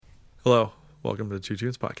Hello, welcome to the Two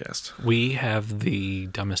Tunes podcast. We have the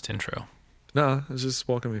dumbest intro. No, it's just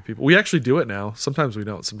welcoming people. We actually do it now. Sometimes we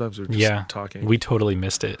don't. Sometimes we're just talking. We totally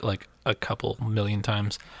missed it like a couple million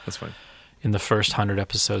times. That's fine. In the first 100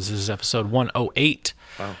 episodes, this is episode 108.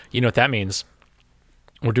 Wow. You know what that means?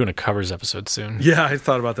 We're doing a covers episode soon. Yeah, I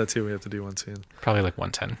thought about that too. We have to do one soon. Probably like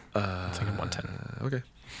 110. I'm thinking 110. Okay.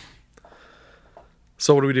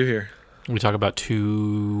 So what do we do here? We talk about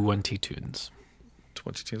 20 tunes.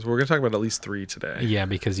 20 tunes. We're going to talk about at least 3 today. Yeah,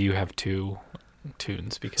 because you have 2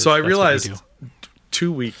 tunes. Because so I that's realized what we do.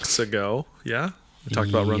 2 weeks ago, we talked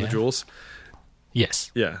about Run the Jewels. Yes.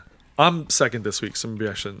 Yeah. I'm second this week, so maybe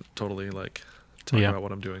I shouldn't totally talk about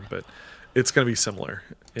what I'm doing, but it's going to be similar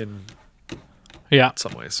in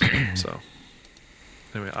some ways. So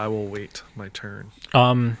anyway, I will wait my turn.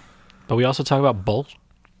 But we also talk about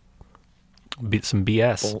some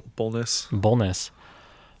BS. Bullness.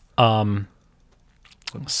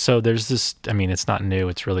 So there's this, I mean, it's not new.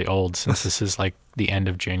 It's really old since this is like the end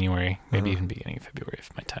of January, maybe even beginning of February if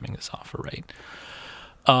my timing is off or right.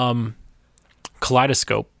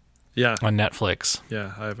 Kaleidoscope on Netflix.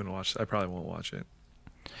 Yeah, I haven't watched it. I probably won't watch it.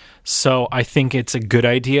 So I think it's a good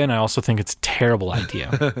idea, and I also think it's a terrible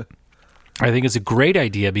idea. I think it's a great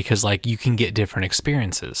idea because like you can get different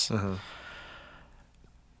experiences.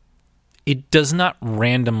 It does not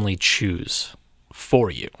randomly choose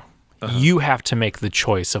for you. You have to make the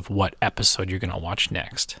choice of what episode you're going to watch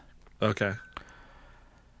next. Okay.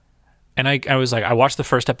 And I was like, I watched the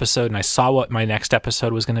first episode and I saw what my next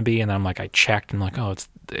episode was going to be. And then I'm like, I checked and I'm like, oh,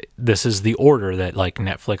 this is the order that like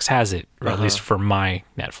Netflix has it, or at least for my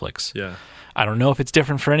Netflix. Yeah. I don't know if it's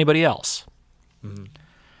different for anybody else.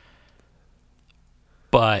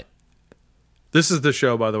 But this is the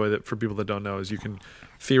show, by the way, that for people that don't know, is you can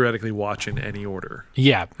theoretically watch in any order.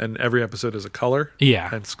 Yeah. And every episode is a color. Yeah.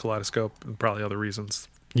 Hence Kaleidoscope and probably other reasons.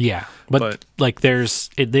 Yeah. But like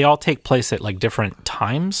they all take place at like different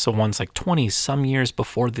times. So one's like 20 some years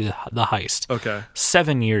before the heist. Okay.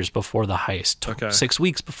 7 years before the heist. Okay. 6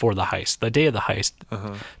 weeks before the heist. The day of the heist.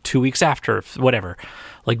 2 weeks after, whatever.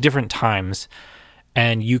 Like different times.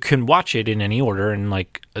 And you can watch it in any order. And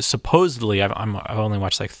like supposedly, I've only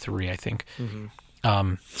watched like 3, I think.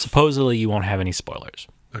 Supposedly you won't have any spoilers.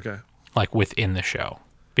 Okay. Like within the show,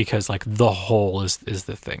 because like the whole is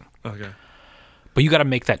the thing. Okay. But you got to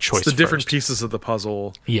make that choice. It's the different pieces of the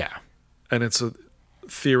puzzle. Yeah. And it's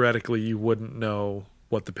theoretically you wouldn't know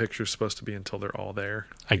what the picture's supposed to be until they're all there.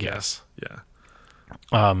 I guess. Yeah.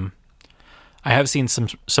 I have seen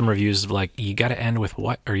some reviews of like, you got to end with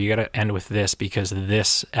what, or you got to end with this because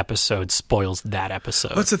this episode spoils that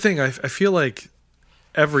episode. That's the thing. I feel like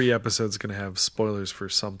every episode's going to have spoilers for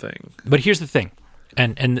something. But here's the thing.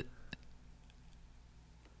 And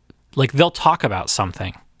like they'll talk about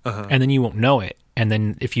something and then you won't know it. And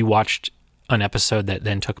then if you watched an episode that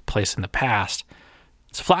then took place in the past,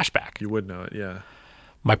 it's a flashback. You would know it, yeah.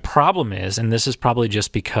 My problem is, and this is probably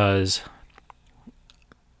just because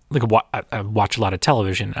like I watch a lot of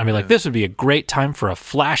television. I mean, like this would be a great time for a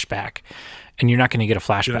flashback, and you're not going to get a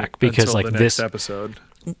flashback because like the next episode.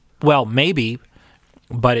 Well, maybe,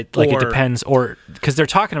 but it depends, or because they're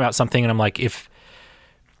talking about something, and I'm like, if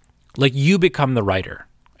like you become the writer,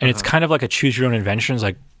 and it's kind of like a choose your own adventure. It's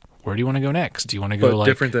like, where do you want to go next? Do you want to go like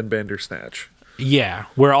different than Bandersnatch? Yeah.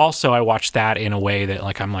 Where also I watched that in a way that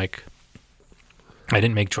like I'm like, I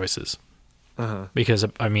didn't make choices. Because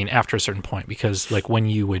I mean, after a certain point, because like when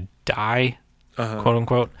you would die, quote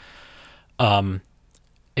unquote,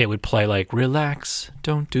 it would play like "Relax,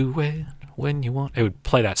 don't do it when you want." It would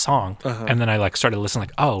play that song, and then I like started listening,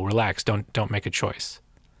 like, "Oh, relax, don't make a choice,"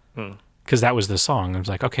 because that was the song. I was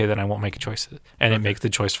like, "Okay, then I won't make a choice," and it makes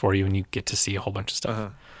the choice for you, and you get to see a whole bunch of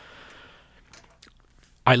stuff.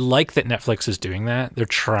 I like that Netflix is doing that. They're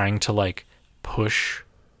trying to like push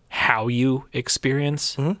how you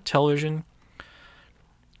experience television.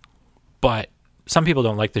 But some people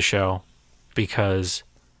don't like the show because,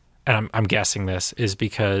 and I'm guessing this is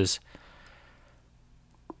because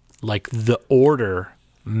like the order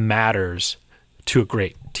matters to a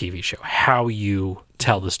great TV show. How you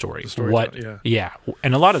tell the story.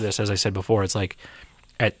 And a lot of this, as I said before, it's like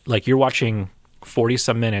you're watching 40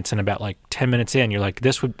 some minutes and about like 10 minutes in, you're like,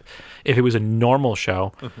 this would, if it was a normal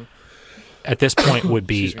show, at this point would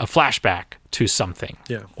be a flashback to something.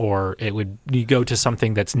 Yeah. Or you go to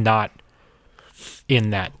something that's not in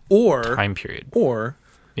that time period. Or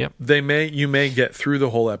you may get through the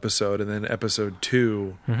whole episode, and then episode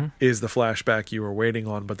 2 is the flashback you were waiting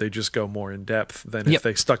on, but they just go more in depth than if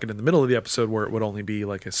they stuck it in the middle of the episode where it would only be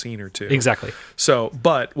like a scene or two. Exactly. So,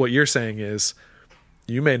 but what you're saying is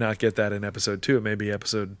You may not get that in episode 2. It may be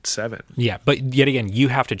episode 7. Yeah, but yet again, you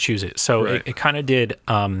have to choose it. So right. it kind of did.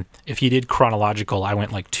 If you did chronological, I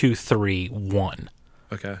went like 2, 3, 1.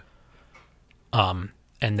 Okay. And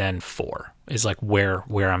then 4 is like where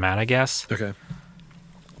I'm at, I guess. Okay.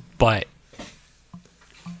 But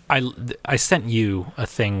I sent you a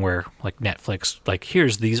thing where like Netflix, like,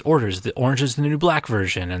 here's these orders. The Orange is the New Black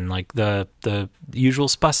version and like the Usual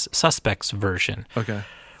Suspects version. Okay.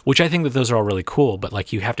 Which I think that those are all really cool, but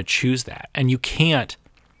like you have to choose that, and you can't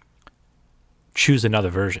choose another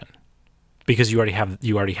version because you already have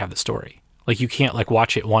the story. Like you can't like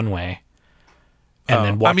watch it one way and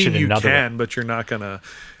then watch it another way. You can, but you're not gonna.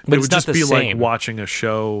 But it would just be like watching a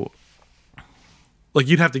show. Like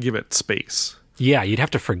you'd have to give it space. Yeah, you'd have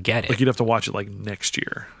to forget it. Like you'd have to watch it like next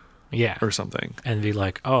year. Yeah, or something, and be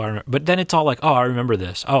like, oh, I remember. But then it's all like, oh, I remember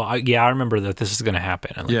this. Oh, I remember that this is going to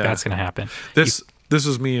happen, and like that's going to happen. This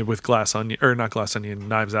was me with Glass Onion, or not Glass Onion,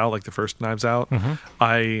 Knives Out, like the first Knives Out.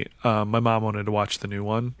 Mm-hmm. My mom wanted to watch the new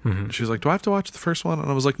one. Mm-hmm. She was like, "Do I have to watch the first one?" And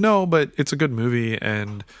I was like, "No, but it's a good movie,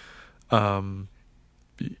 and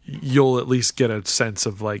you'll at least get a sense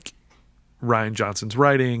of like Rian Johnson's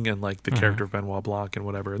writing and like the character of Benoit Blanc and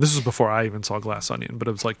whatever." And this was before I even saw Glass Onion, but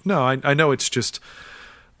it was like, no, I know it's just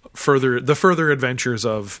the further adventures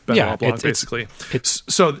of Benoit Blanc, basically.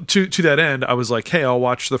 So to that end, I was like, hey, I'll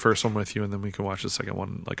watch the first one with you, and then we can watch the second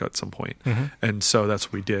one like at some point. And so that's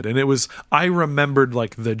what we did. And it was, I remembered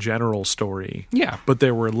like the general story, but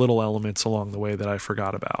there were little elements along the way that I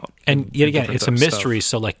forgot about. And yet again, it's a mystery,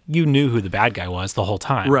 so like you knew who the bad guy was the whole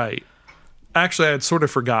time, right? Actually, I had sort of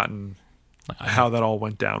forgotten how that all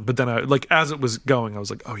went down, but then I, like, as it was going, I was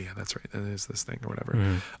like, oh yeah, that's right, that is this thing or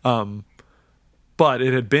whatever. But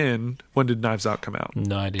it had been, when did Knives Out come out?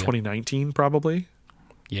 No idea. 2019, probably?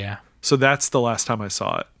 Yeah. So that's the last time I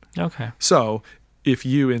saw it. Okay. So if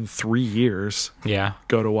you, in 3 years,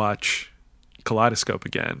 go to watch Kaleidoscope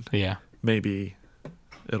again, maybe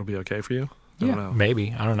it'll be okay for you? I don't know.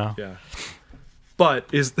 Maybe. I don't know. Yeah. But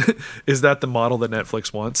is that the model that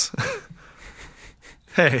Netflix wants?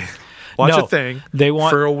 Hey, watch a thing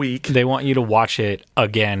for a week. They want you to watch it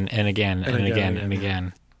again and again and again and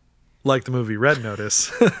again. Like the movie Red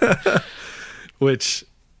Notice, which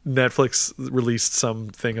Netflix released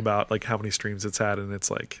something about like how many streams it's had, and it's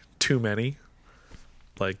like too many.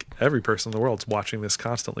 Like every person in the world's watching this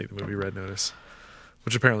constantly, the movie Red Notice,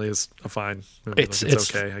 which apparently is a fine movie. It's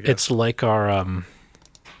okay, I guess. It's like our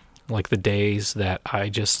like the days that I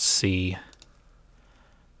just see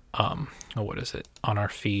what is it on our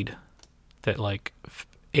feed that like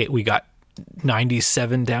we got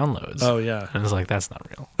 97 downloads. Oh yeah. And it's like, that's not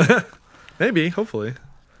real. Maybe, hopefully.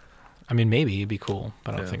 I mean, maybe it'd be cool,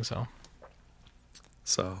 but I don't think so.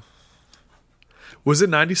 So was it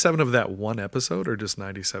 97 of that one episode or just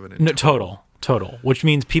 97 in total, which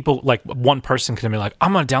means people, like one person could be like,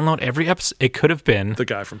 I'm going to download every episode. It could have been the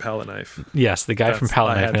guy from Palette Knife. Yes, the guy from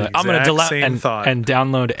Palette Knife. Like, I'm going to and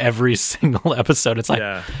download every single episode. It's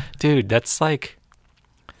like, dude, that's like,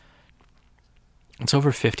 it's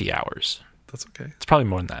over 50 hours. That's okay. It's probably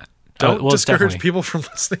more than that. Don't discourage people from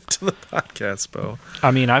listening to the podcast, Bo.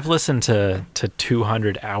 I mean, I've listened to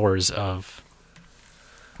 200 hours of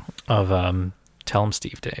Tell 'em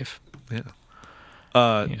Steve Dave.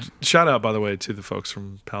 Yeah. Shout out, by the way, to the folks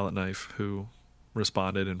from Palette Knife who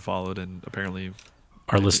responded and followed and apparently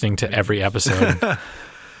are listening to every episode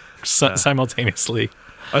simultaneously.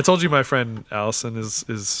 I told you my friend Allison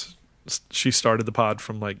is she started the pod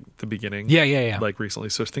from like the beginning. Yeah. Like recently.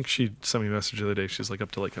 So I think she sent me a message the other day. She's like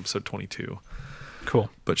up to like episode 22. Cool.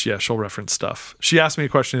 But she'll reference stuff. She asked me a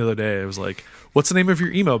question the other day. I was like, what's the name of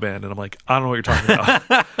your emo band? And I'm like, I don't know what you're talking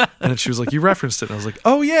about. And then she was like, you referenced it. And I was like,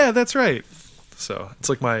 oh yeah, that's right. So it's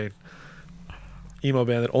like my emo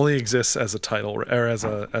band that only exists as a title or as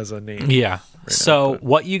a name. Yeah. Right so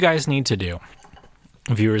what you guys need to do,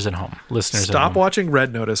 viewers at home, listeners at home. Stop watching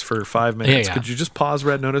Red Notice for 5 minutes. Could you just pause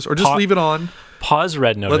Red Notice or just leave it on? Pause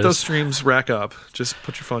Red Notice. Let those streams rack up. Just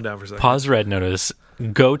put your phone down for a second. Pause Red Notice.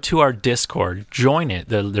 Go to our Discord. Join it.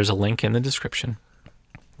 There's a link in the description.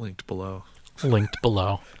 Linked below. It's on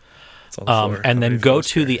the floor. And then go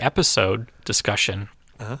to the episode discussion.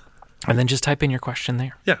 And then just type in your question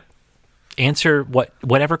there. Yeah. Answer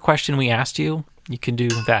whatever question we asked you. You can do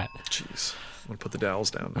that. Jeez. I'm going to put the dowels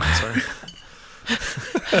down now. Sorry.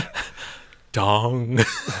 Dong.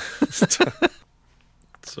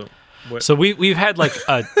 So we've had like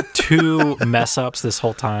 2 mess ups this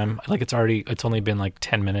whole time. Like it's only been like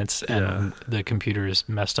 10 minutes and the computer is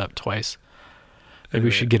messed up twice. Maybe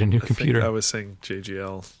we should get a new computer. I was saying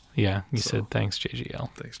JGL. Yeah, you said thanks JGL.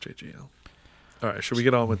 Thanks JGL. All right, should we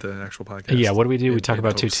get on with the actual podcast? Yeah, what do? We talk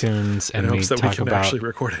about two tunes, and we talk about actually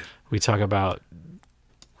record it. We talk about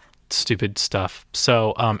stupid stuff.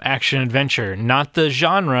 So, action adventure, not the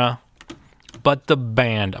genre, but the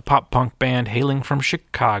band, a pop punk band hailing from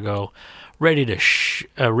Chicago, ready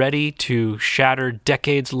to shatter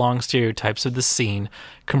decades-long stereotypes of the scene,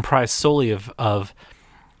 comprised solely of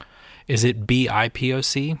is it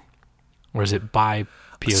BIPOC or is it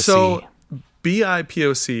BIPOC? So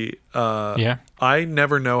BIPOC. Yeah. I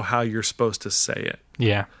never know how you're supposed to say it.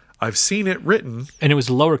 Yeah. I've seen it written, and it was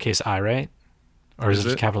lowercase I, right? Or is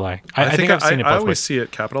it capital I? I think I've seen it both ways. I always see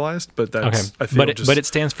it capitalized, but that's okay. But it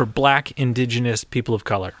stands for Black Indigenous People of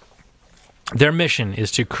Color. Their mission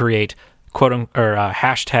is to create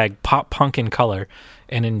hashtag pop punk in color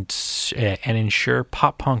and ensure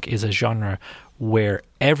pop punk is a genre where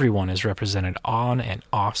everyone is represented on and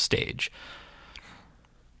off stage.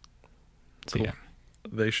 So cool. Yeah,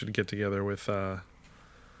 they should get together with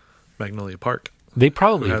Magnolia Park. They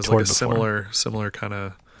probably has toured like a before. similar kind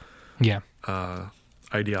of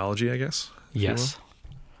ideology, I guess. Yes.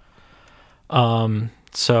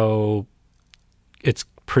 So it's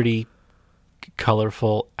pretty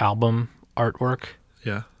colorful album artwork.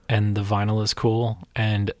 Yeah. And the vinyl is cool.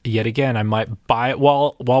 And yet again, I might buy it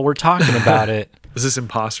while we're talking about it. Is this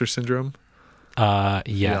Imposter Syndrome?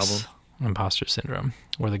 Yes. Imposter Syndrome,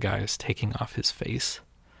 where the guy is taking off his face.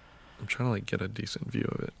 I'm trying to get a decent view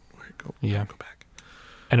of it. Go back.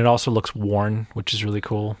 And it also looks worn, which is really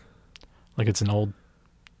cool. Like it's an old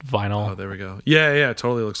vinyl. Oh, there we go. Yeah, it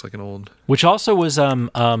totally looks like an old. Which also was even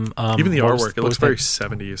the artwork. It looks very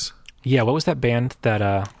 70s. Yeah, what was that band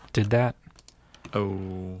that did that?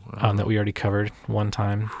 That we already covered one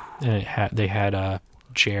time, and they had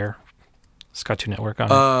Jer, Cartoon Network on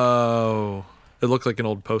it. Oh, it looked like an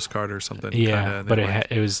old postcard or something. Yeah, but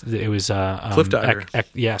it was Cliff Diver.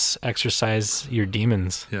 Yes, exercise your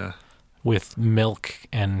demons. Yeah, with milk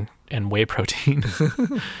and whey protein.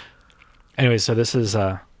 Anyway, so this is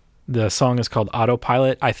the song is called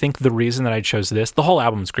Autopilot. I think the reason that I chose this, the whole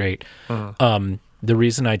album's great. Uh-huh. The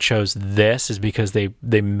reason I chose this is because they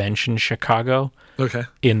mention Chicago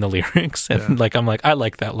in the lyrics, and I'm like, I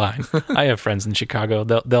like that line. I have friends in Chicago;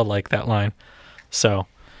 they'll like that line. So,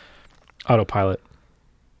 Autopilot,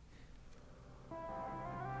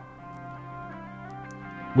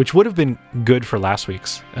 which would have been good for last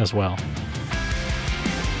week's as well.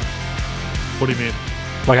 What do you mean?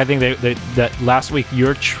 Like I think that last week,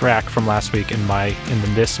 your track from last week and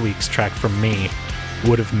then this week's track from me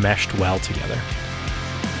would have meshed well together.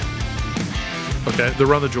 Okay, the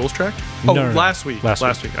Run the Jewels track? No, last week. Last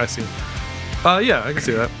week, I see. Yeah, I can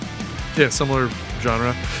see that. Yeah, similar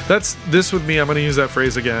genre. This with me, I'm going to use that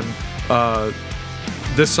phrase again.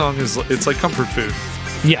 This song it's like comfort food.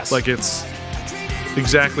 Yes. Like it's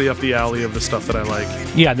exactly up the alley of the stuff that I like.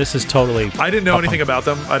 Yeah, this is totally... I didn't know anything about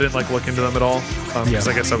them. I didn't look into them at all. Because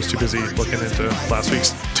I guess I was too busy looking into last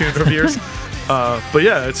week's tune reviews. But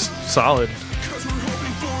yeah, it's solid.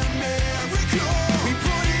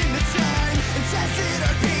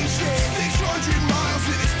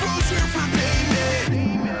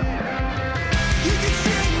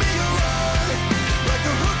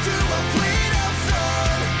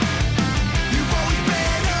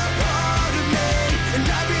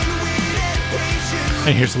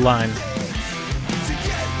 And here's the line.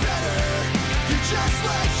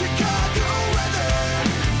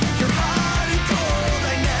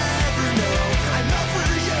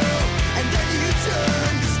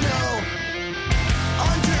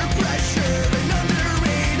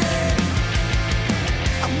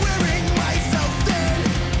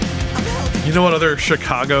 You know what other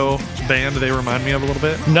Chicago band they remind me of a little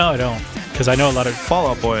bit? No, I don't. Because I know a lot of... Fall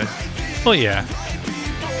Out Boy. Well, yeah.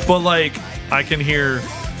 But like... I can hear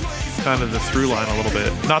kind of the through line a little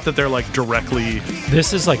bit. Not that they're like directly...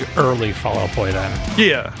 This is like early Fall Out Boy then.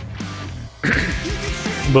 Yeah.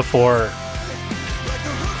 Before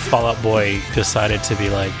Fall Out Boy decided to be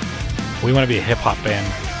like, we want to be a hip-hop band.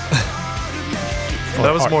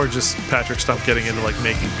 That was more just Patrick Stump getting into like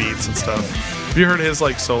making beats and stuff. Have you heard his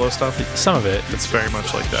like solo stuff? Some of it. It's very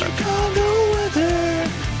much like that. Chicago weather,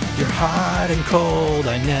 you're hot and cold,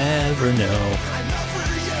 I never know.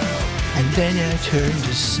 And then I turn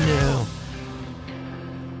to snow.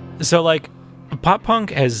 So, like, pop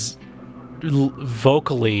punk has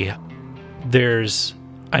vocally,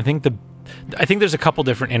 I think there's a couple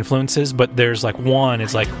different influences, but there's like one,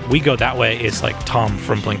 it's like we go that way. It's like Tom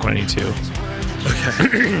from Blink-182.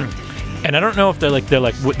 Okay. And I don't know if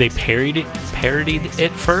they parodied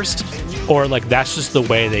it first, or like that's just the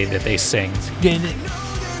way that they sing.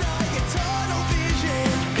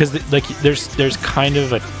 Because like there's kind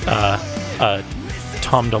of a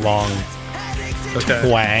Tom DeLonge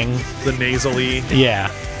twang, the nasally.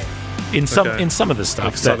 Yeah, in some of the stuff,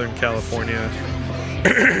 like Southern California.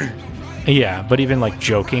 Yeah, but even like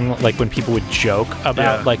joking, like when people would joke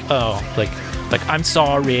about like I'm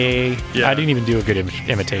sorry. Yeah. I didn't even do a good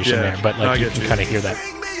imitation there, but like you can kind of hear that.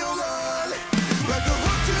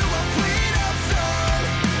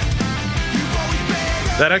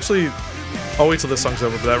 That actually, I'll wait till this song's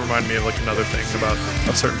over, but that reminded me of like another thing about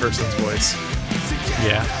a certain person's voice.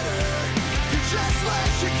 Yeah.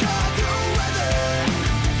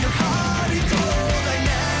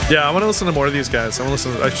 Yeah, I want to listen to more of these guys.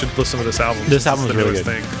 I should listen to this album. This album is really good.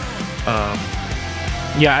 Thing.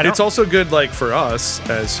 It's also good, like for us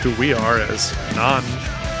as who we are as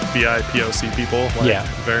non-BIPOC people, like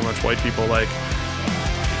very much white people, like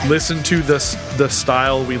listen to the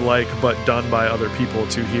style we like, but done by other people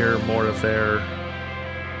to hear more of their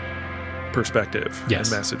perspective and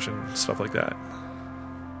message and stuff like that.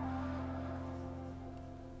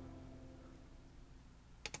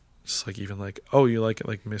 Just like even like, oh, you like it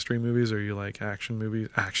like mystery movies, or you like action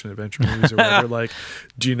adventure movies, or whatever. Like,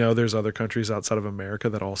 do you know there's other countries outside of America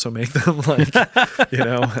that also make them? Like,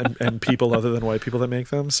 and people other than white people that make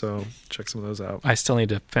them. So check some of those out. I still need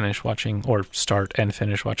to finish watching or start and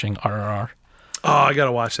finish watching RRR. Oh, I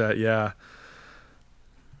gotta watch that. Yeah.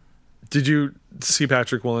 Did you see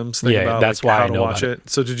Patrick Williams' thing about that's like, why how I to know watch it?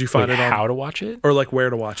 So did you find it on how to watch it, or like where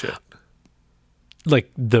to watch it?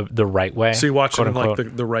 Like the right way. So you watch it in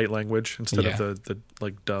like the right language instead of the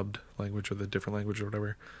like dubbed language or the different language or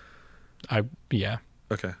whatever.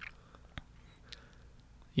 Okay.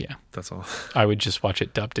 Yeah. That's all. I would just watch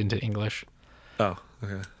it dubbed into English. Oh,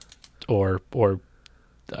 okay. Or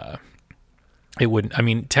it wouldn't. I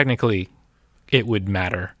mean, technically, it would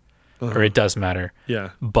matter, or it does matter.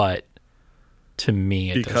 Yeah. But to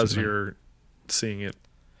me, it because you're seeing it.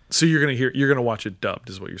 So you're gonna watch it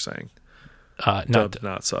dubbed, is what you're saying. Dubbed,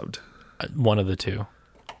 not subbed. One of the two.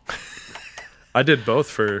 I did both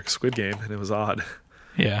for Squid Game, and it was odd.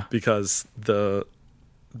 Yeah, because the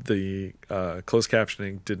closed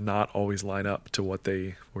captioning did not always line up to what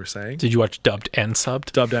they were saying. Did you watch dubbed and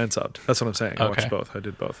subbed? Dubbed and subbed. That's what I'm saying. I watched both. I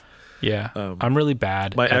did both. Yeah, I'm really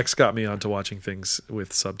bad. My ex got me onto watching things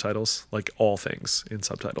with subtitles, like all things in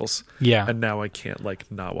subtitles. Yeah, and now I can't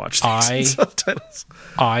like not watch things in subtitles.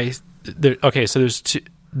 So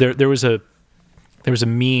there was a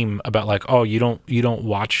meme about like, oh, you don't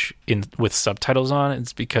watch with subtitles on.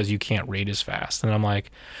 It's because you can't read as fast. And I'm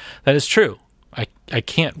like, that is true. I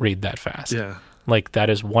can't read that fast. Yeah, like that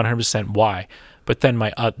is 100% why. But then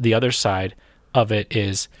the other side of it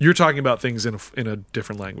is you're talking about things in a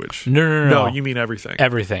different language. No, you mean everything.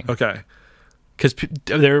 Everything. Okay. Because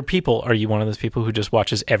there are people. Are you one of those people who just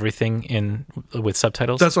watches everything with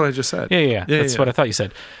subtitles? That's what I just said. Yeah. That's what I thought you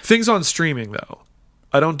said. Things on streaming though.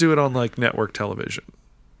 I don't do it on like network television.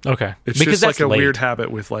 Okay. It's because just like a weird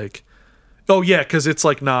habit with like, oh yeah, because it's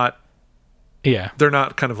like not. Yeah. They're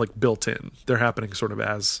not kind of like built in. They're happening sort of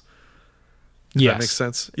as. Does that make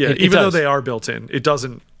sense? Yeah. Even though they are built in, it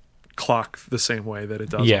doesn't clock the same way that it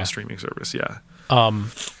does on a streaming service. Yeah.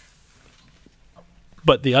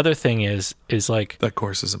 But the other thing is like that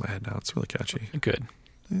chorus is in my head now. It's really catchy. Good.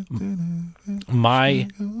 In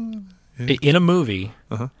a movie.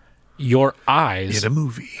 Uh-huh. Your eyes in a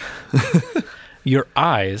movie. Your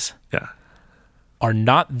eyes are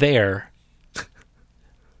not there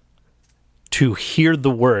to hear the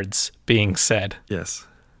words being said. Yes.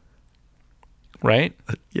 Right?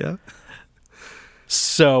 Yeah.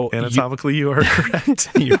 So anatomically you are correct.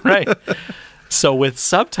 You're right. So with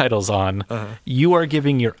subtitles on, you are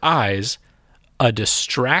giving your eyes a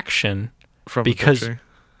distraction from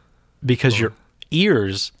because your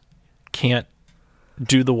ears can't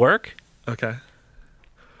do the work. Okay.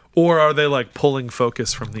 Or are they like pulling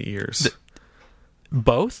focus from the ears?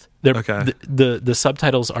 Both. Okay. The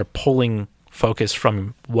subtitles are pulling focus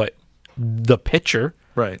from what the picture.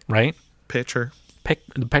 Right. The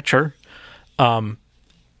picture.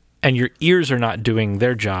 And your ears are not doing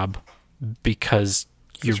their job because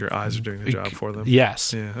your eyes are doing the job for them.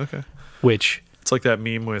 Yes. Yeah. Okay. Which it's like that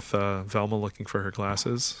meme with Velma looking for her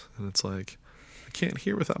glasses, and it's like, I can't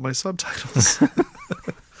hear without my subtitles.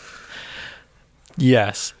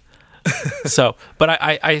 Yes. So, but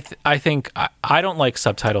I think I don't like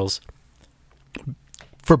subtitles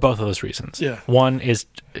for both of those reasons. Yeah. One is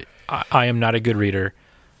I am not a good reader,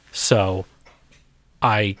 so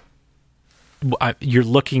you're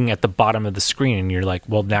looking at the bottom of the screen and you're like,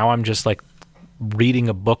 well, now I'm just like reading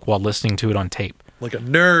a book while listening to it on tape. Like a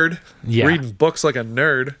nerd. Yeah. Reading books like a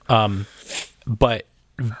nerd. But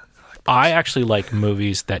I actually like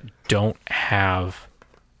movies that don't have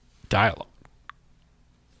dialogue.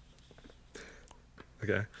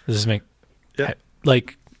 Okay. Does this make... Yeah.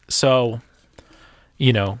 Like, so,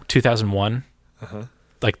 2001,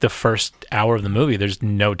 like the first hour of the movie, there's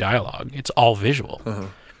no dialogue. It's all visual.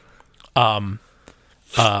 What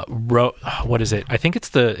is it? I think it's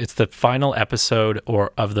the final episode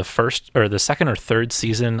of the first or the second or third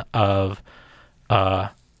season of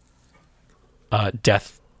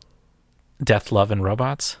Death, Love, and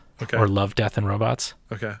Robots. Okay. Or Love, Death, and Robots.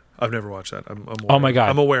 Okay. I've never watched that. I'm oh my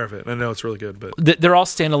God. I'm aware of it. I know it's really good, but they're all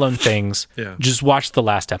standalone things. Yeah. Just watch the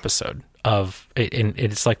last episode of it, and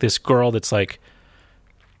it's like this girl that's like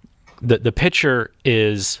the picture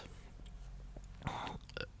is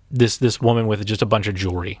this woman with just a bunch of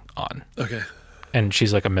jewelry on. Okay. And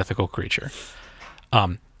she's like a mythical creature.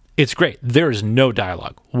 It's great. There is no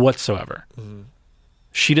dialogue whatsoever. Mm-hmm.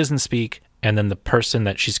 She doesn't speak, and then the person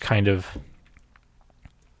that she's kind of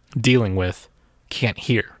dealing with can't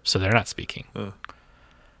hear, so they're not speaking.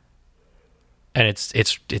 And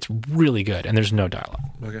it's really good, and there's no dialogue.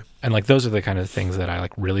 Okay. And like those are the kind of things that I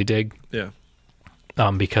like really dig. Yeah.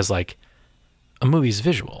 Because like a movie's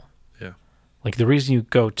visual. Yeah. Like the reason you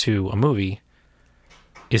go to a movie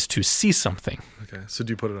is to see something. Okay. So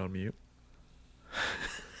do you put it on mute?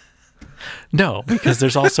 No, because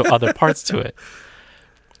there's also other parts to it.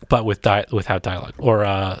 But without dialogue. Or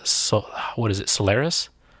what is it? Solaris?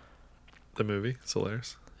 The movie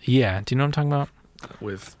Solaris. Yeah. Do you know what I'm talking about?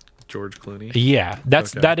 With George Clooney. Yeah,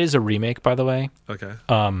 that is a remake, by the way. Okay.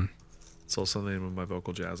 It's also the name of my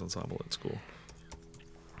vocal jazz ensemble at school.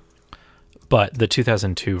 But the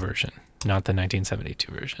 2002 version, not the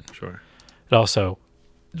 1972 version. Sure. It also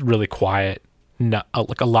really quiet. Not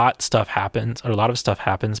like a lot of stuff happens,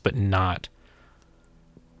 but not.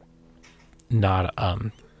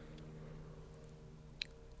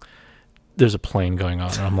 There's a plane going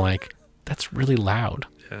on, and I'm like, that's really loud.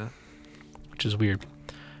 Yeah. Which is weird.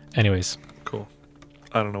 Anyways. Cool.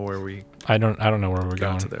 I don't know where we... I don't know where we're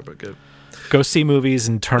going. To there, but good. Go see movies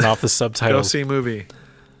and turn off the subtitles. Go see a movie.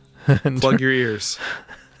 Plug your ears.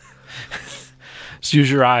 Just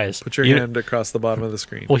use your eyes. Put your hand across the bottom of the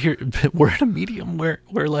screen. Well, here we're at a medium where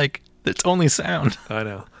like it's only sound. I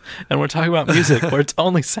know. And we're talking about music where it's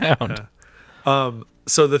only sound. Yeah.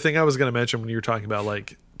 So the thing I was going to mention when you were talking about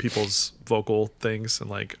like people's vocal things and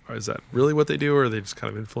like, is that really what they do, or are they just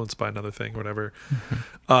kind of influenced by another thing or whatever?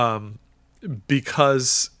 Mm-hmm.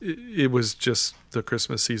 Because it was just the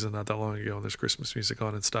Christmas season not that long ago, and there's Christmas music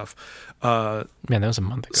on and stuff. Man, that was a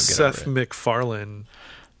month ago. Seth MacFarlane,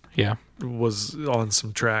 yeah, was on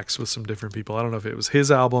some tracks with some different people. I don't know if it was his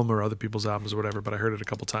album or other people's albums or whatever, but I heard it a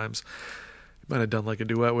couple times. He might have done like a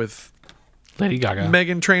duet with Lady Gaga,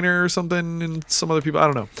 Meghan Trainor or something, and some other people. I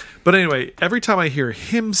don't know. But anyway, every time I hear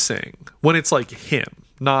him sing, when it's like him,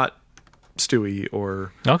 not Stewie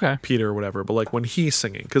or Peter or whatever, but like when he's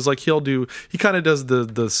singing, because like he kind of does the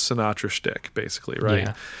Sinatra shtick basically, right?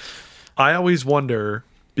 Yeah. I always wonder,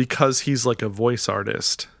 because he's like a voice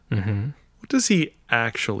artist, what does he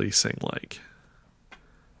actually sing like?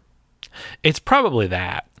 It's probably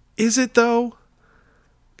that. Is it though?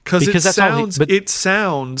 Because it sounds. But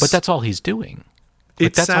that's all he's doing. Like,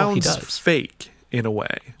 it sounds fake in a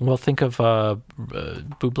way. Well, think of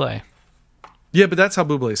Bublé. Yeah, but that's how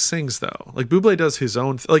Bublé sings, though. Like, Bublé does his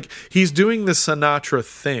own... like, he's doing the Sinatra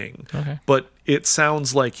thing, but it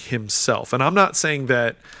sounds like himself. And I'm not saying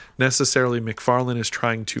that necessarily MacFarlane is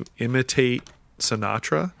trying to imitate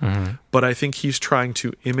Sinatra, but I think he's trying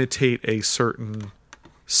to imitate a certain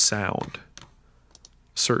sound,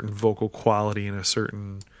 certain vocal quality, and a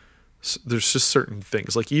certain... there's just certain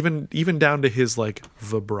things. Like, even down to his, like,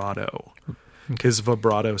 vibrato. His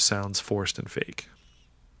vibrato sounds forced and fake.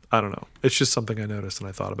 I don't know. It's just something I noticed and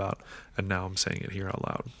I thought about, and now I'm saying it here out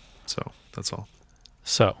loud. So that's all.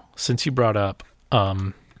 So since you brought up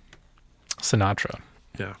Sinatra,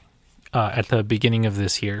 at the beginning of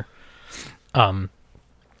this year, I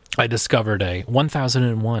discovered a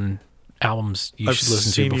 1001 albums you should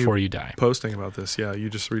listen to before you die. Posting about this, yeah. You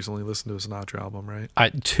just recently listened to a Sinatra album, right?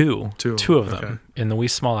 Two of them, In the Wee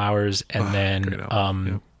Small Hours, and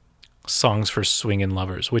then Songs for Swingin'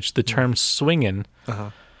 Lovers, which the term swingin'.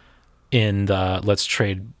 In the let's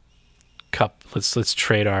trade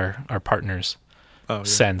our partners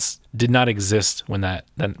sense did not exist when that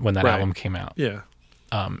album came out. Yeah.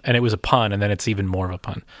 And it was a pun, and then it's even more of a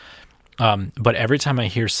pun. But every time I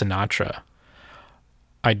hear Sinatra,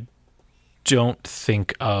 I don't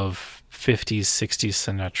think of 50s, 60s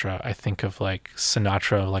Sinatra. I think of like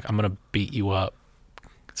Sinatra, like, I'm gonna beat you up,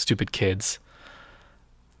 stupid kids.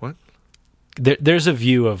 What? There's a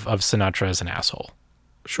view of Sinatra as an asshole.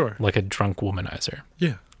 Sure. Like a drunk womanizer.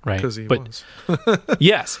 Yeah. right? Because he was.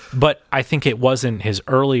 Yes, but I think it wasn't his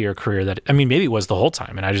earlier career that. I mean, maybe it was the whole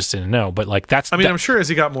time, and I just didn't know. But like that's. I mean, I'm sure as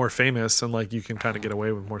he got more famous and like you can kind of get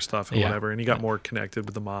away with more stuff and Yeah. whatever, and he got more connected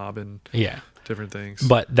with the mob and Yeah. different things.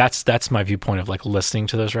 But that's my viewpoint of like listening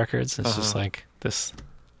to those records. It's just like this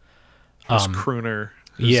crooner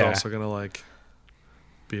who's also gonna like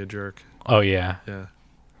be a jerk. Oh yeah. Yeah.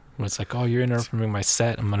 It's like, oh, you're interrupting my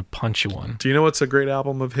set. I'm gonna punch you one. Do you know what's a great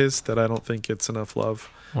album of his that I don't think gets enough love?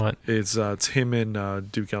 What? It's him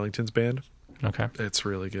and Duke Ellington's band. Okay. It's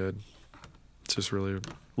really good. It's just really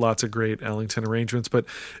lots of great Ellington arrangements, but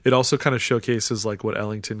it also kind of showcases like what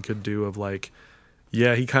Ellington could do of like,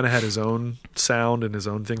 yeah, he kind of had his own sound and his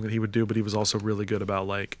own thing that he would do, but he was also really good about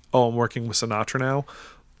like, oh, I'm working with Sinatra now.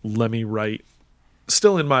 Let me write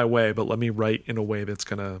still in my way, but let me write in a way that's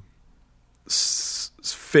going to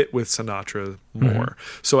fit with Sinatra more.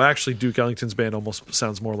 Mm-hmm. So actually Duke Ellington's band almost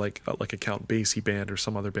sounds more like a Count Basie band or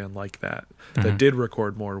some other band like that that did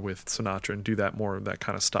record more with Sinatra and do that more of that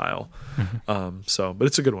kind of style. Mm-hmm. But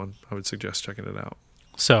it's a good one. I would suggest checking it out.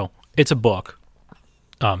 So it's a book,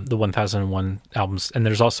 the 1001 albums, and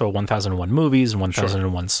there's also 1001 movies and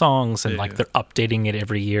 1001 songs, and they're updating it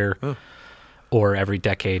every year or every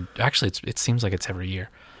decade. Actually, it seems like it's every year.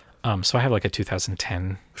 So I have like a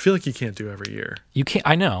 2010. I feel like you can't do every year. You can't.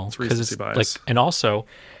 I know, because it's like, and also,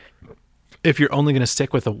 if you're only going to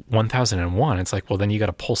stick with a 1001, it's like, well, then you got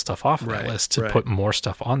to pull stuff off of that list to put more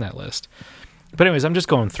stuff on that list. But anyways, I'm just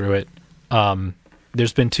going through it.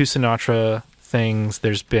 There's been 2 Sinatra things.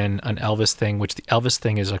 There's been an Elvis thing, which the Elvis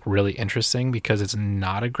thing is like really interesting because it's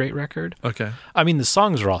not a great record. Okay. I mean, the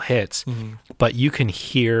songs are all hits, but you can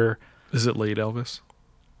hear. Is it late Elvis?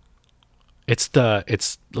 It's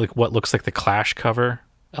like what looks like the Clash cover,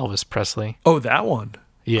 Elvis Presley. Oh, that one.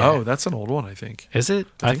 Yeah. Oh, that's an old one, I think. Is it?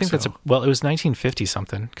 I think that's it was 1950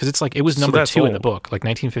 something, because it's like it was number 2 in the book, like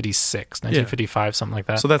 1956, 1955, something like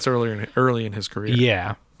that. So that's early in his career.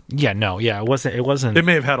 Yeah. Yeah. No. Yeah. It wasn't. It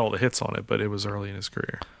may have had all the hits on it, but it was early in his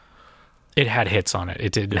career. It had hits on it.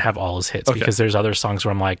 It didn't have all his hits because there's other songs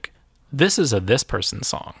where I'm like, this is this person's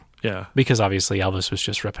song. Yeah. Because obviously Elvis was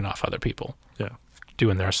just ripping off other people. Yeah.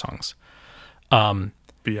 Doing their songs.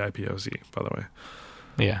 BIPOZ, by the way.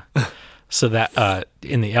 Yeah. So that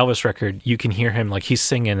in the Elvis record, you can hear him like he's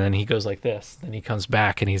singing, and then he goes like this, then he comes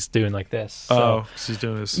back and he's doing like this. So, he's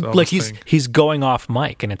doing his Elvis like thing. he's going off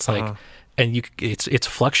mic, and it's like, and it's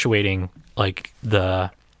fluctuating like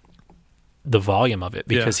the volume of it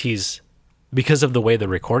because of the way the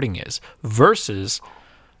recording is versus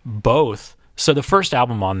both. So the first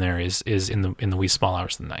album on there is in the Wee Small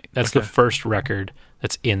Hours of the Night. That's the first record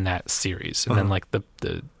that's in that series, and then like the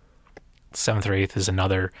 7th or 8th is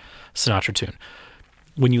another Sinatra tune.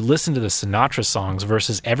 When you listen to the Sinatra songs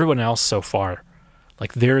versus everyone else so far,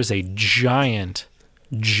 like there is a giant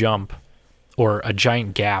jump or a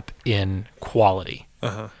giant gap in quality,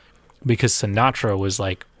 because Sinatra was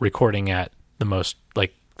like recording at the most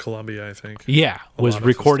like Columbia, I think. Yeah, was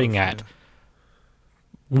recording at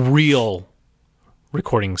real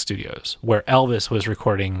recording studios, where Elvis was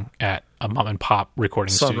recording at a mom and pop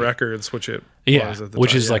recording Sun studio. Records, which it was at the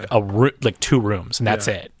which time, is like like 2 rooms, and that's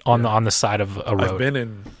it on the side of a road.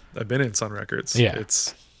 I've been in Sun Records. Yeah,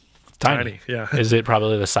 it's tiny. Yeah, is it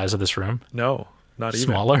probably the size of this room? No, not even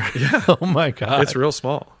smaller. Yeah. Oh my god, it's real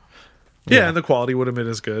small. Yeah, and the quality would have been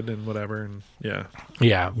as good and whatever, and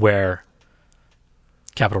yeah. Where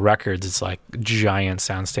Capitol Records, it's like giant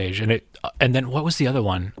soundstage, and then what was the other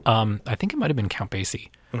one? I think it might have been Count Basie.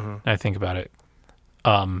 I think about it.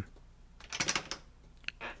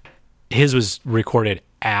 His was recorded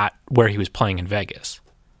at where he was playing in Vegas.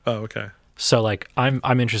 Oh, okay. So like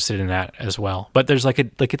I'm interested in that as well. But there's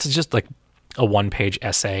it's just like a 1-page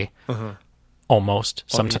essay, almost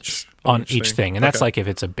sometimes on each thing, and that's like if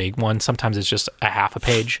it's a big one. Sometimes it's just a half a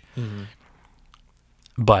page.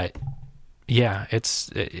 But yeah, it's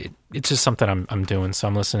just something I'm doing. So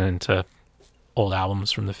I'm listening to old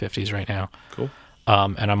albums from the 50s right now. Cool.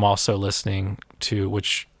 And I'm also listening to,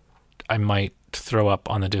 which I might throw up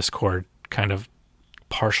on the Discord, kind of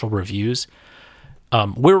partial reviews.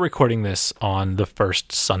 We're recording this on the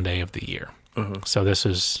first Sunday of the year. So this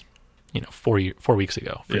is, 4 weeks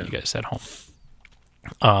ago for you guys at home.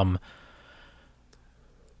 I'm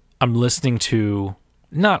listening to,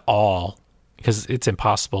 not all, because it's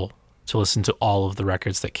impossible to listen to all of the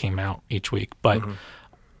records that came out each week, but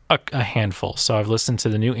a handful. So I've listened to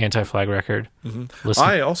the new Anti-Flag record.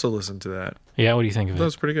 I also listened to that. Yeah, what do you think of it? That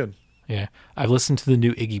was pretty good. Yeah. I've listened to the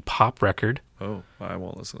new Iggy Pop record. Oh, I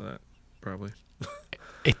won't listen to that, probably.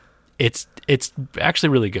 It's actually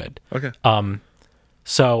really good. Okay.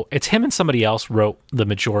 So it's him and somebody else wrote the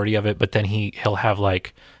majority of it, but then he'll have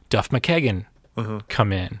like Duff McKagan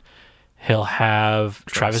come in. He'll have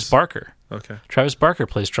Travis Barker. Okay. Travis Barker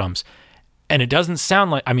plays drums. And it doesn't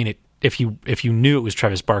sound like, I mean, if you knew it was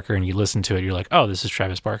Travis Barker and you listened to it, you're like, oh, this is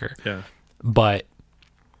Travis Barker. Yeah. But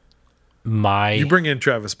you bring in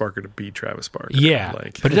Travis Barker to be Travis Barker. Yeah,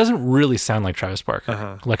 but it doesn't really sound like Travis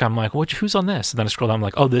Barker. Like, I'm like, who's on this? And then I scroll down, I'm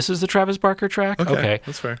like, oh, this is the Travis Barker track? Okay.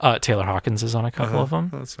 That's fair. Taylor Hawkins is on a couple of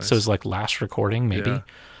them. That's nice. So it's like last recording, maybe.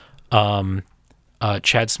 Yeah.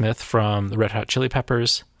 Chad Smith from the Red Hot Chili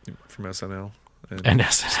Peppers. From SNL. And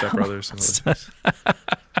SNL. Step Brothers. And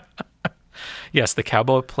yes, the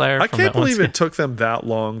cowboy player. I can't believe it took them that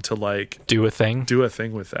long to, like... Do a thing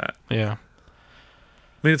with that. Yeah.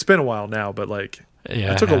 I mean, it's been a while now, but like,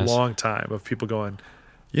 it took a long time of people going,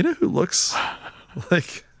 you know who looks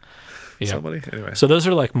like somebody? Anyway. So those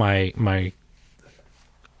are like my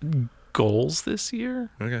goals this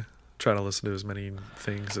year. Okay. Try to listen to as many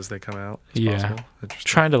things as they come out as possible.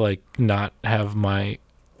 Trying to like not have well,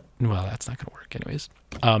 that's not going to work anyways.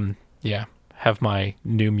 Have my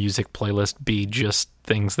new music playlist be just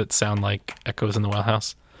things that sound like Echoes in the Well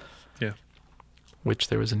House. Yeah. Which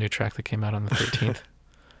there was a new track that came out on the 13th.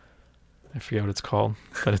 I forget what it's called,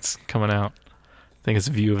 but it's coming out. I think it's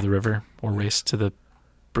View of the River or Race to the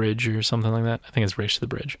Bridge or something like that. I think it's Race to the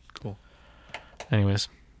Bridge. Cool. Anyways,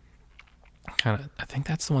 I think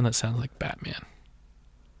that's the one that sounds like Batman.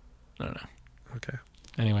 I don't know. Okay.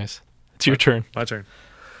 Anyways, it's your turn. My turn.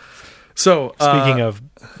 So, speaking of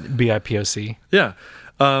BIPOC. Yeah.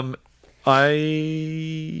 I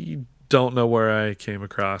don't know where I came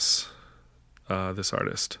across this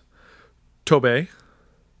artist. Tobe.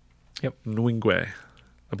 Yep. Nwingwe,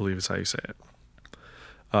 I believe is how you say it.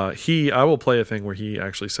 I will play a thing where he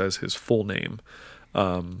actually says his full name,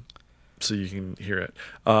 so you can hear it.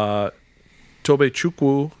 Tobe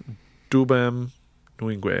Chukwu Dubem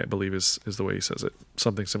Nwingwe, I believe is the way he says it.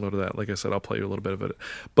 Something similar to that. Like I said, I'll play you a little bit of it.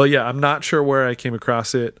 But yeah, I'm not sure where I came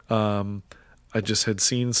across it. I just had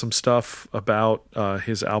seen some stuff about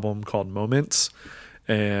his album called Moments.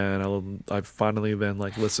 And I finally then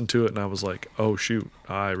like listened to it and I was like, oh shoot,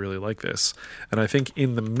 I really like this. And I think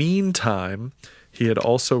in the meantime, he had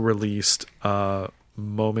also released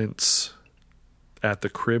Moments at the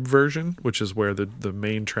Crib version, which is where the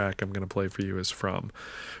main track I'm going to play for you is from,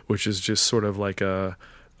 which is just sort of like a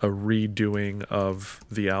redoing of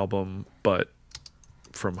the album, but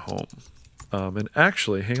from home. And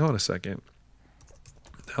actually, hang on a second.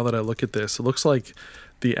 Now that I look at this, it looks like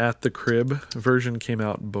the At the Crib version came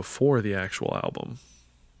out before the actual album.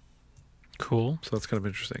 Cool. So that's kind of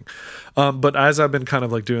interesting. But as I've been kind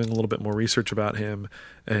of like doing a little bit more research about him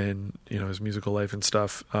and, his musical life and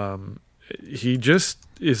stuff, he just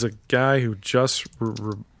is a guy who just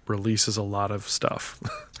releases a lot of stuff.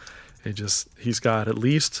 He's got at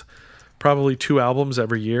least probably 2 albums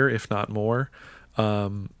every year, if not more.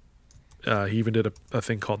 He even did a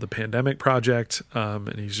thing called the Pandemic Project,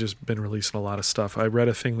 and he's just been releasing a lot of stuff. I read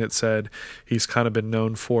a thing that said he's kind of been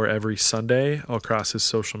known for every Sunday across his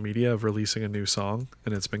social media of releasing a new song,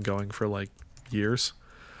 and it's been going for like years,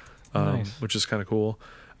 nice. Which is kind of cool.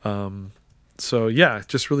 So yeah,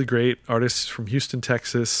 just really great artists from Houston,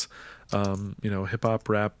 Texas. Hip hop,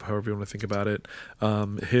 rap, however you want to think about it.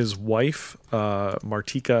 His wife,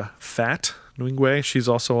 Martika Fat Nwingwe, she's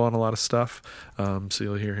also on a lot of stuff. So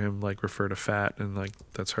you'll hear him like refer to Fat and like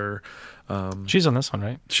that's her. She's on this one,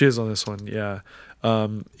 right? She is on this one, yeah.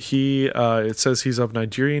 It says he's of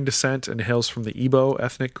Nigerian descent and hails from the Igbo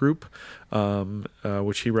ethnic group,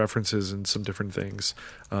 which he references in some different things.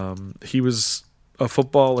 He was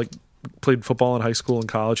played football in high school and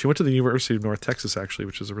college. He went to the University of North Texas, actually,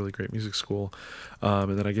 which is a really great music school.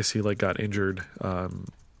 And then I guess he like got injured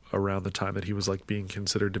around the time that he was like being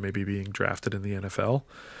considered to maybe being drafted in the NFL.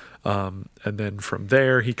 And then from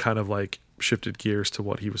there, he kind of like shifted gears to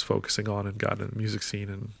what he was focusing on and got in the music scene.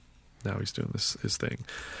 And now he's doing his thing.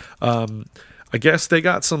 I guess they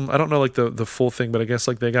got some, I don't know like the full thing, but I guess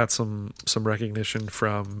like they got some recognition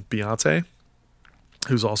from Beyonce,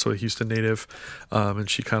 who's also a Houston native, and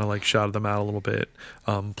she kind of like shouted them out a little bit.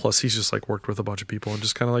 Plus he's just like worked with a bunch of people and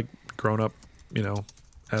just kind of like grown up,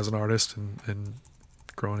 as an artist and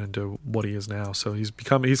grown into what he is now. So he's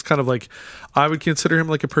kind of like, I would consider him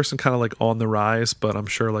like a person kind of like on the rise, but I'm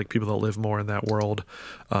sure like people that live more in that world,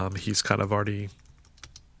 he's kind of already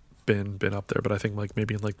been up there, but I think like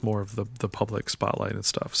maybe in like more of the public spotlight and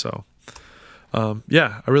stuff. So,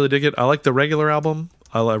 yeah, I really dig it. I like the regular album.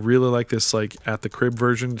 I really like this like At the Crib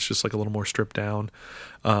version. It's just like a little more stripped down.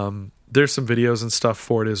 There's some videos and stuff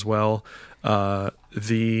for it as well.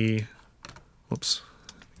 Whoops,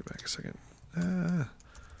 get back a second.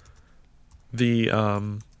 the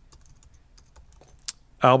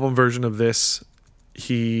album version of this,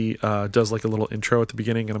 he does like a little intro at the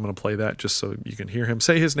beginning, and I'm going to play that just so you can hear him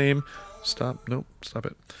say his name. Stop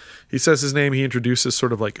it. He says his name. He introduces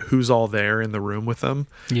sort of like who's all there in the room with them.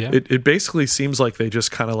 Yeah. It basically seems like they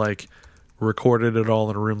just kind of like recorded it all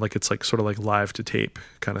in a room, like it's like sort of like live to tape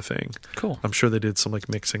kind of thing. Cool. I'm sure they did some like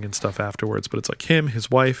mixing and stuff afterwards, but it's like him, his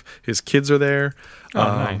wife, his kids are there.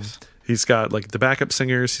 Nice. He's got like the backup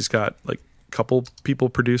singers. He's got like a couple people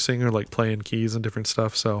producing or like playing keys and different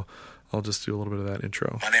stuff. So I'll just do a little bit of that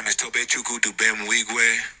intro. My name is Tobe Chukwu Dubem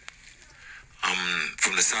Wigwe. I'm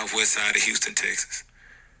from the southwest side of Houston, Texas.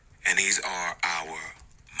 And these are our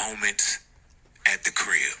moments at the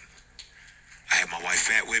crib. I have my wife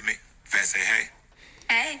Fat with me. Fat, say hey.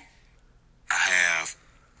 Hey. I have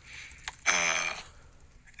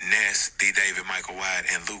Ness, D. David, Michael White,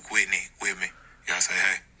 and Luke Whitney with me. Y'all say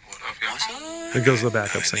hey. What up, y'all? It goes to the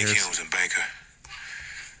backup Nick singers. Humes and Baker.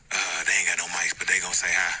 They ain't got no mics, but they gonna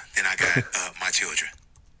say hi. Then I got my children.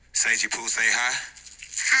 Seiji Pooh, say hi.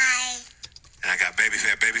 Hi. And I got Baby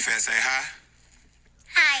Fat, say hi.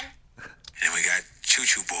 Hi. And then we got Choo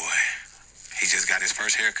Choo Boy. He just got his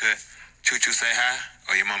first haircut. Choo Choo, say hi.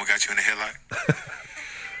 Or your mama got you in the headlock.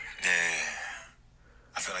 Yeah.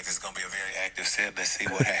 I feel like this is going to be a very active set. Let's see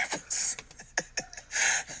what happens.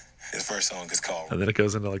 His first song is called... And then it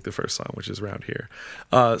goes into like the first song, which is Round Here.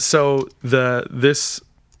 So this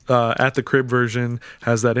At the Crib version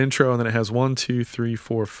has that intro, and then it has 1, 2, 3,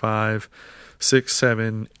 4, 5, 6,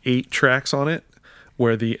 7, 8 tracks on it,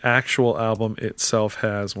 where the actual album itself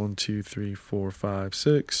has 1, 2, 3, 4, 5,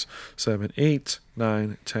 6, 7, 8,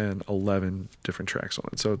 9, 10, 11 different tracks on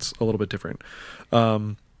it. So it's a little bit different.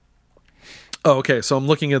 Okay. So I'm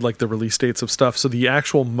looking at like the release dates of stuff. So the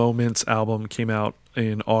actual Moments album came out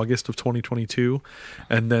in August of 2022,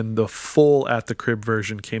 and then the full At the Crib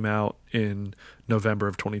version came out in November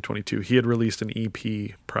of 2022. He had released an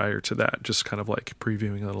EP prior to that, just kind of like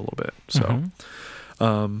previewing it a little bit. So,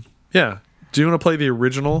 yeah. Do you want to play the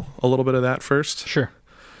original, a little bit of that first? Sure.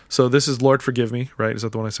 So this is Lord Forgive Me, right? Is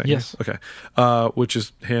that the one I sang? Yes. Okay. Which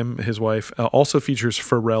is him, his wife. Also features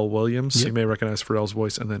Pharrell Williams. Yep. You may recognize Pharrell's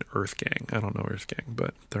voice. And then Earth Gang. I don't know Earth Gang,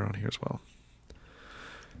 but they're on here as well.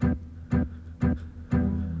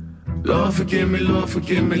 Lord forgive me, Lord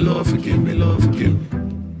forgive me, Lord forgive me, Lord forgive me.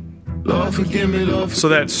 Lord forgive me, Lord forgive me. So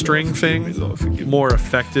that string thing, more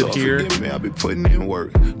affected here. Lord forgive me, I be putting in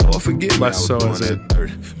work. Lord forgive me, less so as it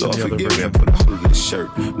Lord forgive me, I put a hole in his shirt.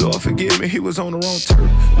 Lord forgive me, he was on the wrong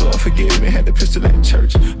turf. Lord forgive me, had the pistol in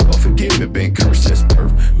church. Lord forgive me, been cursed since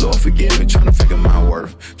birth. Lord forgive me, trying to figure my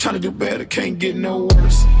worth. Trying to do better, can't get no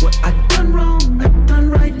worse. What I done wrong, I done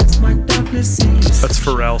right. It's my darkness. That's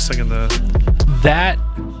Pharrell singing that.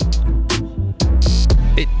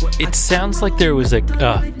 It sounds like there was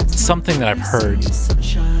something that I've heard.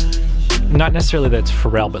 Not necessarily that's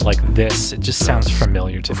Pharrell, but like this. It just sounds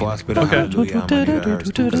familiar to me. Before I spit a hallelujah, I'm gonna need a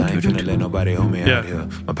hearse. Cause I ain't finna let nobody hold me out here.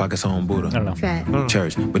 My pocket's on Buddha. I don't know.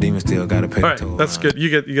 Church, but even still gotta pay. All right, that's good.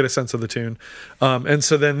 You get a sense of the tune. And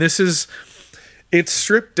so then it's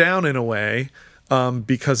stripped down in a way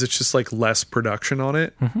because it's just like less production on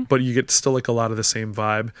it, but you get still like a lot of the same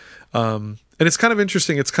vibe. And it's kind of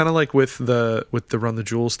interesting. It's kind of like with the Run the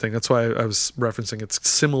Jewels thing. That's why I was referencing. It's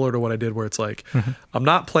similar to what I did, where it's like I'm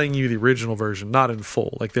not playing you the original version, not in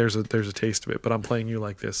full. Like there's a taste of it, but I'm playing you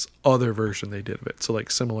like this other version they did of it. So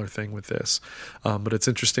like similar thing with this. But it's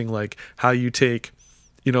interesting, like how you take,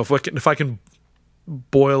 if I can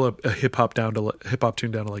boil a hip hop tune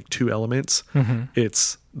down to like two elements,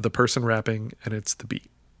 it's the person rapping and it's the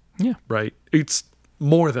beat. Yeah. Right. It's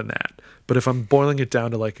more than that. But if I'm boiling it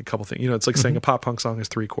down to like a couple things, it's like saying a pop punk song is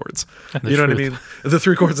 3 chords. You know what I mean? The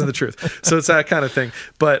 3 chords and the truth. So it's that kind of thing.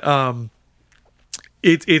 But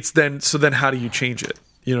it's then how do you change it?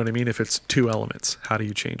 You know what I mean? If it's 2 elements, how do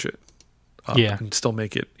you change it? And still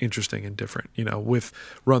make it interesting and different. With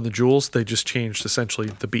Run the Jewels, they just changed essentially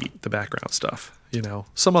the beat, the background stuff.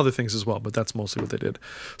 Some other things as well, but that's mostly what they did.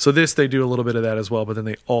 So they do a little bit of that as well, but then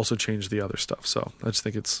they also changed the other stuff. So I just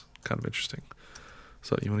think it's kind of interesting.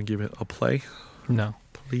 So you want to give it a play? No.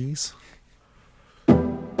 Please?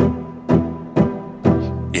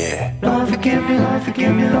 Yeah. Lord forgive me, Lord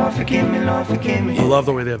forgive me, Lord forgive me, Lord forgive me. I love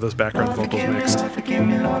the way they have those background vocals mixed. Lord forgive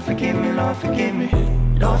me, Lord forgive me, Lord forgive me.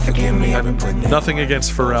 Lord forgive me, I've been putting nothing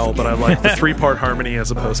against Pharrell, but I like the 3-part harmony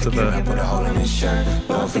as opposed to the... put a hole in his shirt.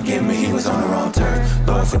 Lord forgive me, he was on the wrong turf.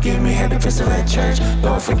 Lord forgive me, had the pistol at church.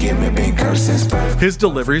 Lord forgive me, been cursed since birth. His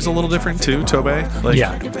delivery's a little different too, Tobe.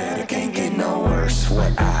 Yeah. Can't get no worse.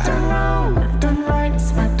 What I done wrong, I've done right.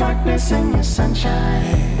 It's my darkness and your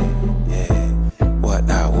sunshine. What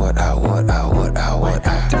I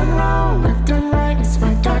done wrong, I've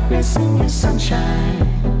It's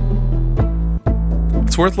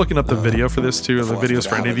worth looking up the video for this too, the videos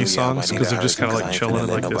for any of these songs, because they're just kind of like chilling in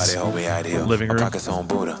like this living room.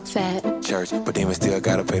 Fat. Church, but demons still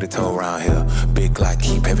gotta pay the toll around here. Big Glock,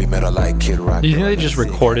 keep heavy metal like Kid Rock. Do you think they just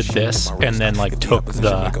recorded this and then like took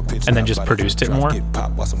and then just produced it more?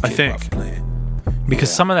 I think.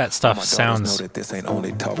 Because some of that stuff sounds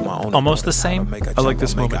almost the same. I like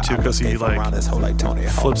this moment too because he like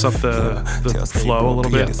flips up the flow a little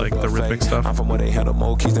bit, like the rhythmic stuff. I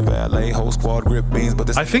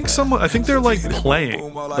think they're like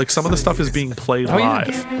playing, like some of the stuff is being played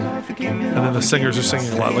live, and then the singers are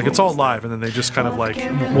singing live. Like it's all live, and then they just kind of like.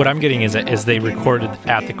 What I'm getting is they recorded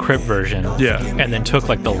at the crib version, and then took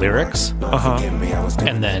like the lyrics,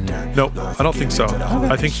 and then. Nope, I don't think so.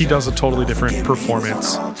 I think he does a totally different performance. Right. I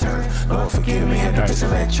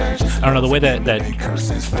don't know, the way that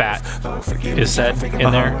fat is said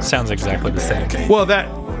in there sounds exactly the same. Well, that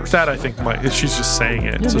I think she's just saying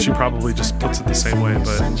it, so she probably just puts it the same way.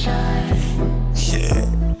 But yeah,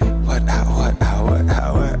 what?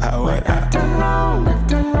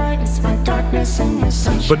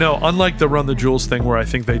 But no, unlike the Run the Jewels thing where I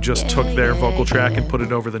think they just took their vocal track and put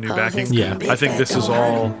it over the new backing, I think this is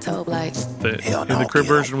all in the crib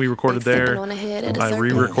version we recorded there. I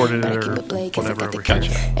re-recorded it or whatever over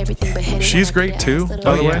here. She's great too,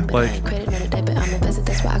 by the way. Like,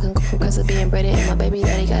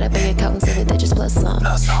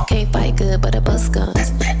 can't fight good, but a bus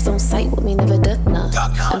guns. Some sight with me, never duck none.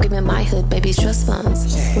 I'm giving my hood babies trust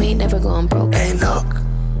funds. We ain't never going broke, ain't luck.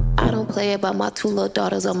 I don't play about my 2 little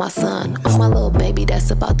daughters or my son, or my little baby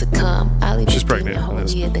that's about to come. I leave she's pregnant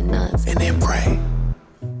holier than nuns. And then pray.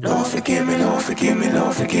 Lord forgive me, Lord forgive me,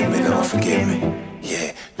 Lord forgive me, Lord forgive me.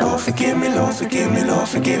 Yeah, Lord forgive me, Lord forgive me, Lord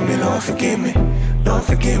forgive me, Lord forgive me. Lord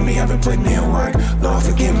forgive me, I've been putting in work. Lord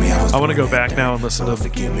forgive me, I want to go back now and listen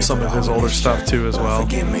to some of his older stuff too as well.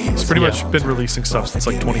 He's pretty much been releasing stuff since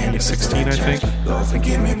like 2016, I think. Lord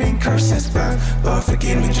forgive me, been cursed since birth. Lord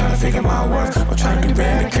forgive me, trying to figure my worth. I'm trying to do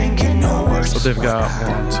better, can't get no worse. So they've got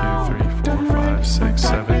 1, 2, 3, 4, 5, 6,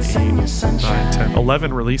 7, 8, 9, 10,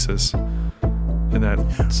 11 releases. In that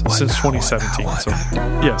since 2017, so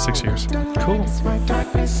yeah, 6 years. Cool.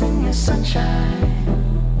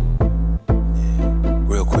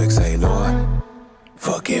 Real quick, say, Lord,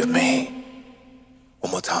 forgive me.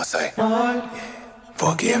 One more time, say, Lord,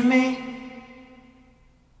 forgive me.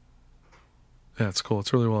 Yeah, it's cool.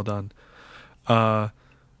 It's really well done.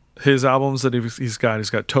 His albums that he's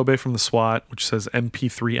got Tobe from the SWAT, which says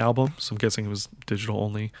MP3 album, so I'm guessing it was digital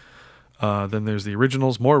only. Then there's the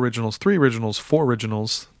originals, more originals, 3 originals, 4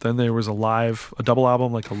 originals. Then there was a double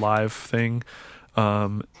album, like a live thing.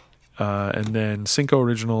 And then Cinco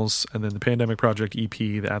originals, and then the Pandemic Project EP,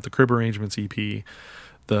 the At the Crib Arrangements EP,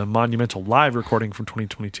 the Monumental Live recording from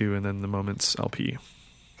 2022, and then the Moments LP,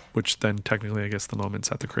 which then technically, I guess, the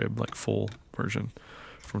Moments at the Crib, like full version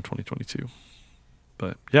from 2022.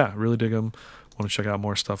 But yeah, really dig them. Want to check out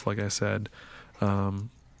more stuff, like I said. Yeah.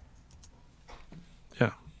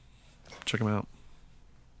 Check him out.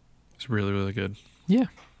 It's really, really good. Yeah.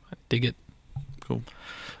 I dig it. Cool.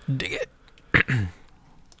 Dig it.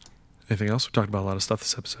 Anything else? We talked about a lot of stuff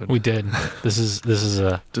this episode. We did. This is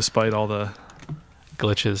a despite all the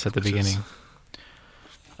glitches at the beginning.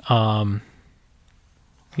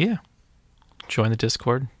 Yeah. Join the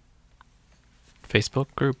Discord.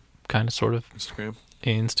 Facebook group, kind of, sort of.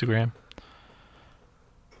 Instagram.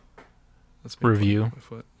 Review.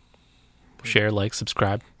 Share, like,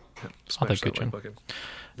 subscribe. Yep, all that good junk.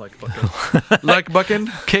 Like bucket. Like bucket.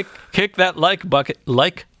 Kick that like bucket.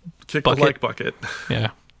 Kick bucket. The like bucket.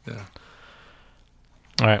 Yeah. Yeah.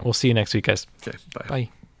 All right. We'll see you next week, guys. Okay. Bye. Bye.